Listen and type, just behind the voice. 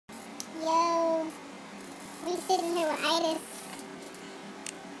sitting here with itis.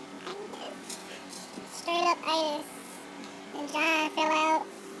 Straight up itis. And John fell out.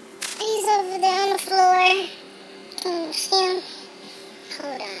 He's over there on the floor. Can you see him?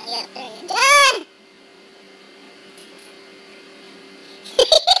 Hold on. Yep, there you go. John!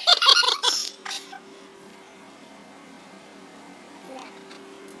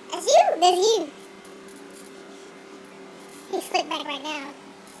 That's you. That's you. He's slick back right now.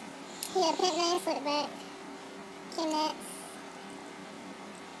 He a pimp man slick back. Kim Nets.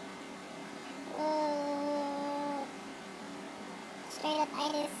 Straight up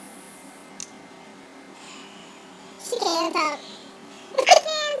itis. She can't talk. I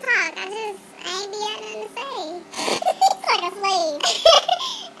can't talk. I ain't be got nothing to say. It's like a slave.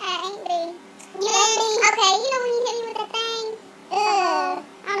 I ain't be. You ain't be? Okay, you know when you hit me with that thing? I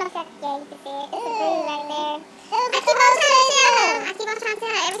don't know if that's gay, you can see it. It's a bruise right there. I keep on trying to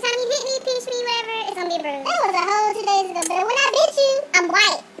tell her. Every time you hit me, pinch me, whatever, it's gonna be a bruise. That was a whole 2 days ago. But when I bit you, I'm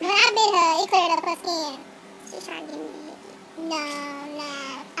white. When I bit her, it cleared up her skin. She tried to give me a hit. No,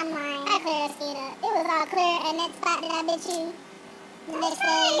 I'm lying. I cleared her skin up. It was all clear in that spot that I bit you. The next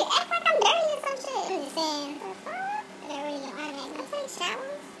day. You act like I'm dirty or some shit. I'm just saying. They're really automatic. I'm saying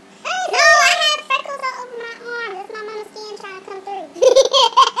showers. No, I have freckles all over my arm. That's my mama's skin trying to come through.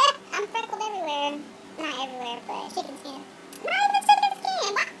 I'm freckled everywhere. Not everywhere, but chicken skin. Not even chicken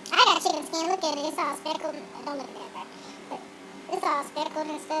skin. What? I got chicken skin. Look at it. It's all speckled. Don't look at that. But it's all speckled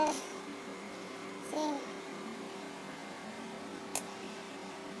and stuff. See?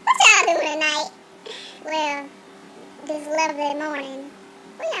 What y'all doing tonight? Well, this lovely morning.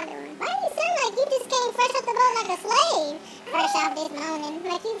 What y'all doing? Why do you sound like you just came fresh off the boat like a slave? Fresh off this morning.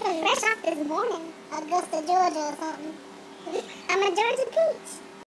 Like you from fresh off this morning. Augusta, Georgia or something. I'm a Georgia peach.